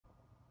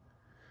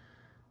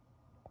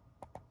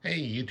Hey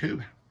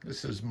YouTube,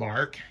 this is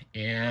Mark,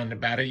 and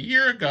about a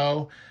year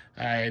ago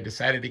I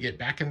decided to get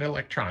back into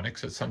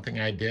electronics. It's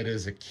something I did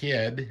as a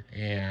kid,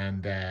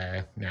 and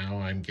now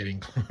I'm getting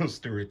close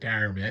to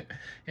retirement,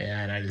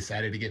 and I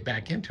decided to get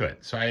back into it.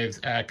 So I've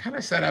kind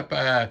of set up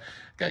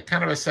got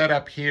kind of a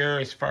setup here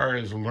as far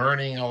as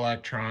learning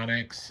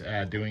electronics,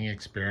 doing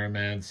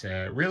experiments.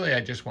 Really, I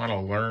just want to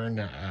learn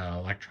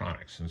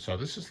electronics, and so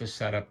this is the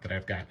setup that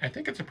I've got. I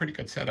think it's a pretty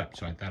good setup,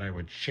 so I thought I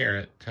would share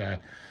it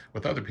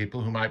with other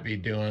people who might be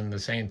doing the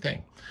same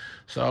thing.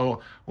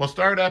 So we'll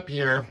start up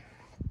here.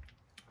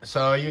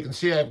 So you can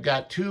see I've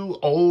got two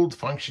old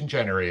function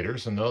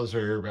generators, and those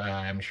are,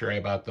 I'm sure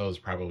I bought those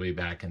probably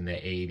back in the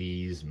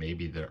 80s,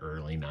 maybe the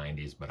early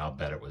 90s, but I'll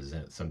bet it was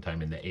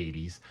sometime in the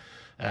 80s.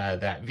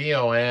 That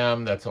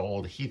VOM, that's an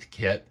old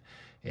Heathkit,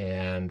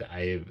 and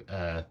I've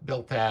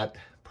built that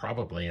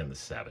probably in the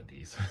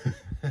 70s.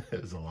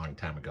 It was a long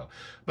time ago.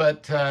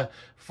 But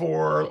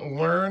for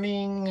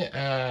learning,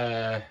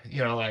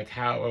 like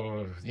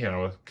how,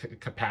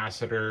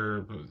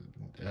 capacitor,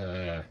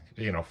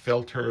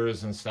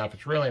 filters and stuff,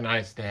 it's really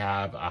nice to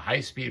have a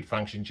high-speed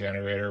function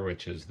generator,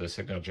 which is the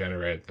signal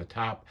generator at the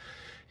top,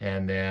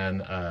 and then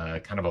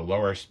kind of a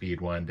lower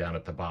speed one down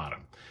at the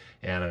bottom.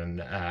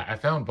 And I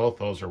found both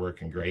those are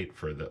working great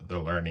for the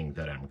learning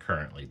that I'm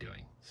currently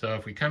doing. So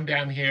if we come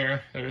down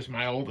here, there's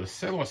my old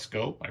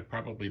oscilloscope. I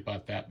probably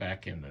bought that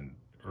back in the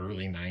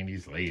early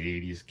 90s, late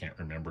 80s, can't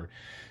remember.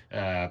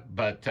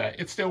 But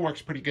it still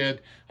works pretty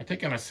good. I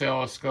think an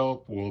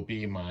oscilloscope will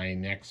be my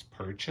next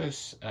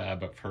purchase,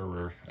 but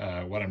for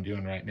what I'm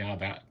doing right now,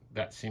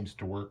 that seems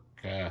to work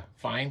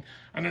fine.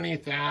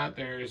 Underneath that,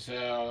 there's,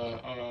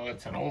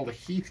 it's an old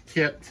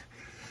Heathkit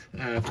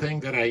thing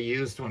that I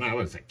used when I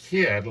was a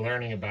kid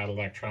learning about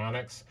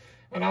electronics.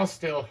 And I'll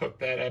still hook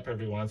that up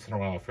every once in a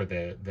while for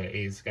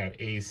it's got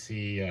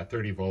AC,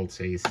 30 volts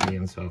AC,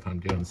 and so if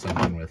I'm doing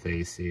something with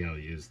AC, I'll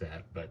use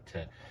that, but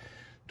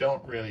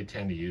don't really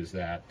tend to use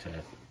that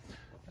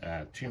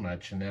too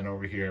much. And then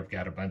over here, I've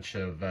got a bunch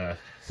of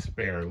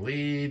spare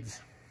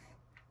leads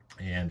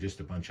and just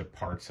a bunch of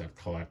parts I've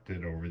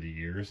collected over the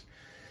years.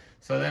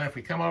 So then if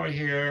we come over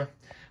here,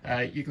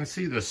 you can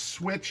see the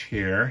switch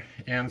here,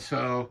 and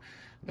so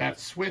that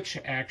switch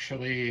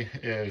actually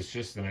is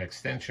just an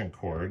extension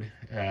cord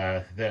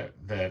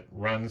that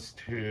runs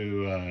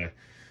to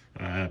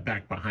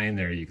back behind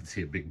there. You can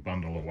see a big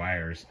bundle of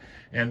wires,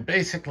 and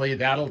basically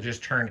that'll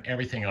just turn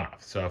everything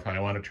off. So if I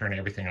want to turn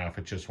everything off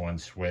with just one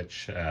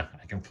switch, I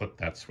can flip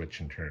that switch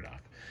and turn it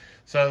off.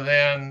 So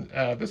then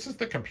this is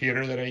the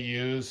computer that I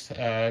use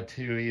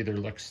to either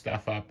look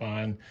stuff up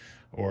on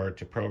or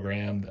to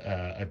program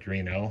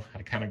Arduino.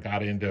 I kind of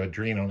got into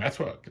Arduino. That's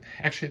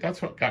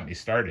what got me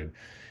started,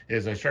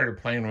 is I started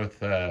playing with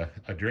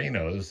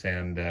Arduinos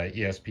and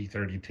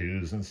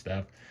ESP32s and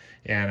stuff,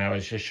 and I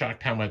was just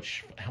shocked how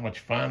much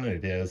fun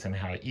it is and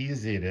how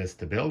easy it is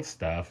to build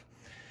stuff.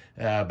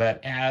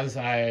 But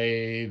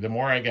the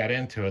more I got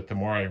into it, the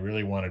more I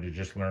really wanted to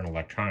just learn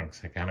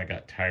electronics. I kind of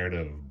got tired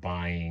of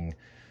buying,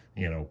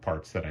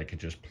 parts that I could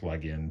just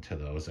plug into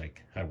those.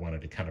 I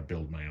wanted to kind of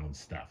build my own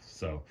stuff.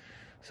 So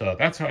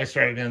that's how I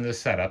started in this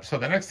setup. So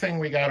the next thing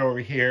we got over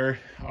here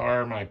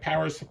are my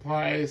power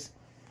supplies.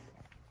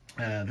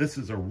 This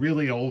is a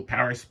really old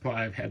power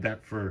supply. I've had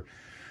that for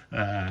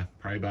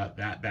probably about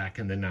that back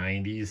in the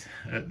 90s.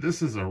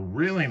 This is a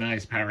really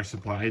nice power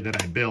supply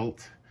that I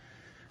built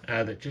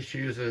that just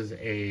uses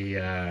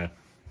a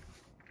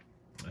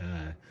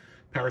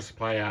power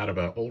supply out of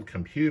an old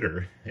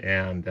computer,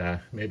 and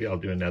maybe I'll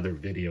do another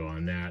video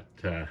on that.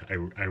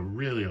 I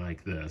really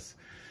like this.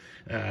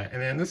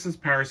 And then this is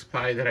power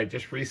supply that I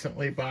just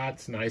recently bought.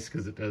 It's nice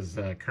because it does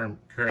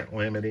current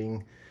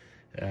limiting.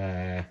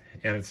 And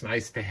it's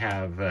nice to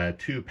have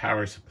two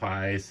power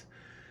supplies,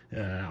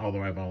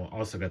 although I've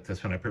also got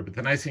this one up here. But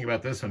the nice thing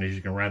about this one is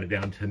you can run it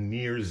down to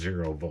near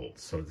 0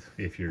 volts. So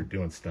if you're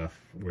doing stuff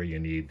where you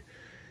need,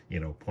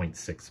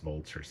 0.6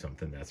 volts or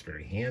something, that's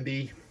very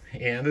handy.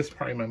 And this is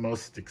probably my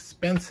most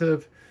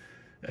expensive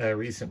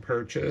recent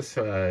purchase,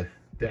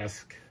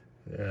 desk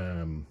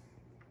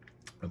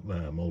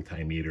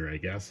multimeter, I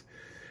guess.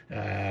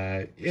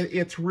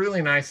 It's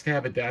really nice to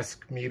have a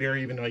desk meter,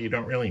 even though you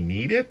don't really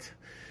need it.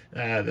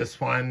 This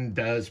one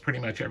does pretty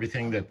much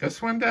everything that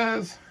this one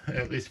does,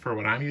 at least for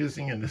what I'm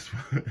using. And this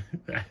one,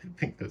 I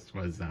think this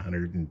was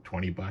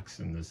 120 bucks,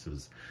 and this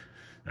is,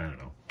 I don't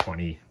know,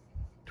 20,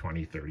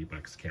 30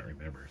 bucks, can't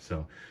remember.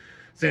 So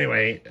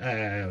anyway,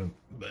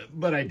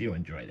 but I do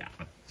enjoy that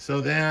one.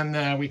 So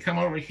then we come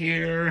over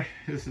here.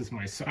 This is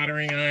my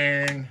soldering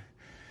iron.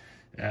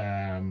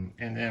 And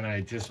then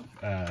I just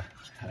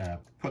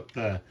put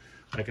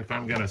like if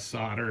I'm gonna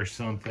solder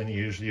something,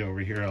 usually over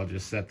here, I'll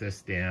just set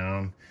this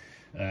down.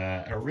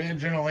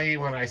 Originally,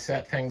 when I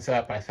set things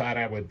up, I thought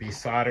I would be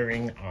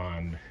soldering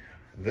on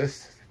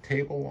this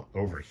table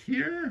over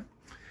here.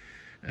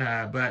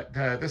 But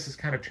this has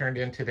kind of turned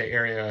into the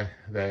area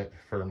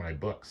for my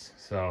books.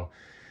 So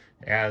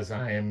as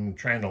I'm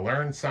trying to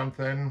learn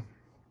something,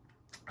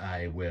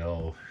 I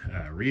will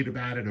read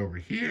about it over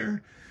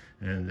here.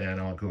 And then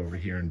I'll go over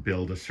here and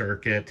build a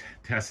circuit,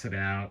 test it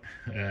out,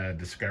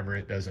 discover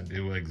it doesn't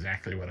do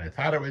exactly what I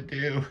thought it would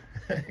do.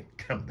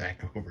 Come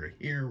back over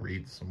here,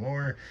 read some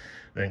more,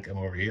 then come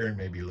over here and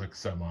maybe look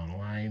some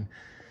online.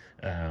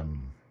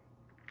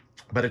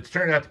 But it's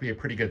turned out to be a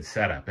pretty good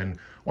setup. And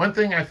one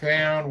thing I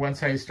found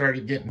once I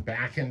started getting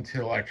back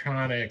into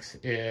electronics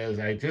is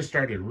I just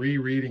started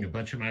rereading a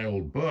bunch of my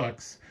old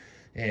books.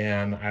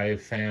 And I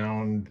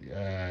found,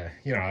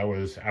 you know, I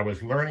was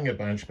learning a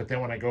bunch, but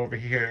then when I go over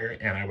here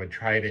and I would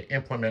try to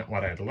implement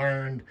what I'd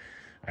learned,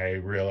 I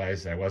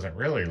realized I wasn't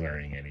really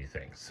learning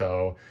anything.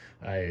 So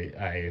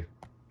I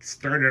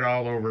started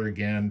all over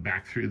again,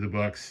 back through the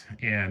books,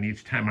 and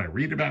each time I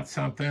read about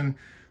something,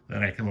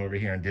 then I come over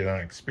here and do an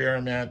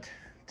experiment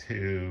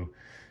to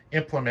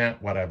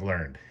implement what I've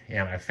learned.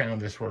 And I found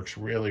this works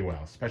really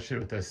well, especially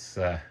with this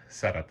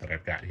setup that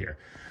I've got here.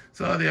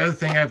 So the other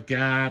thing I've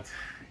got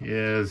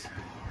is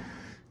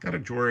got a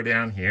drawer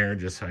down here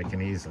just so I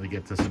can easily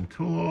get to some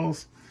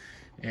tools.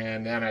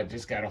 And then I've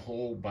just got a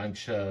whole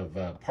bunch of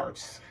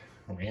parts,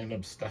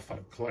 random stuff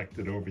I've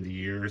collected over the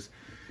years.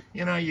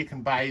 You know, you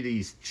can buy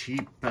these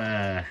cheap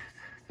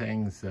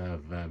things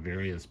of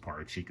various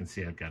parts. You can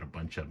see I've got a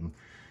bunch of them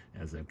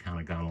as I've kind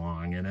of gone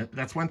along. And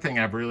that's one thing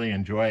I've really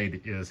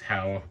enjoyed is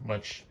how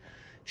much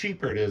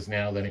cheaper it is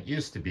now than it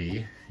used to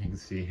be. You can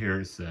see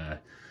here's a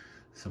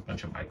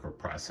bunch of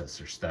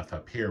microprocessor stuff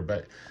up here.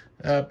 But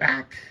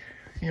back,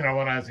 you know,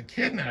 when I was a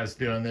kid and I was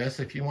doing this,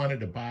 if you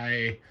wanted to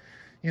buy,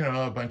 you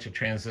know, a bunch of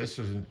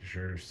transistors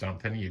or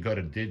something, you go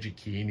to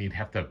DigiKey and you'd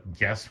have to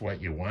guess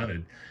what you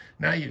wanted.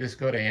 Now you just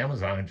go to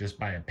Amazon and just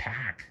buy a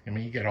pack. I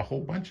mean, you get a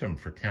whole bunch of them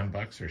for 10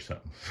 bucks or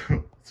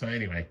something. So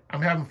anyway,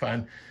 I'm having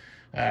fun.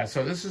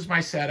 So this is my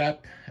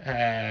setup.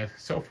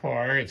 So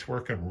far, it's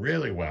working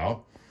really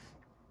well.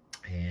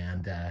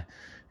 And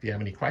if you have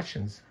any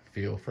questions,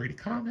 feel free to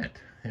comment.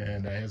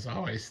 And as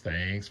always,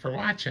 thanks for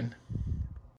watching.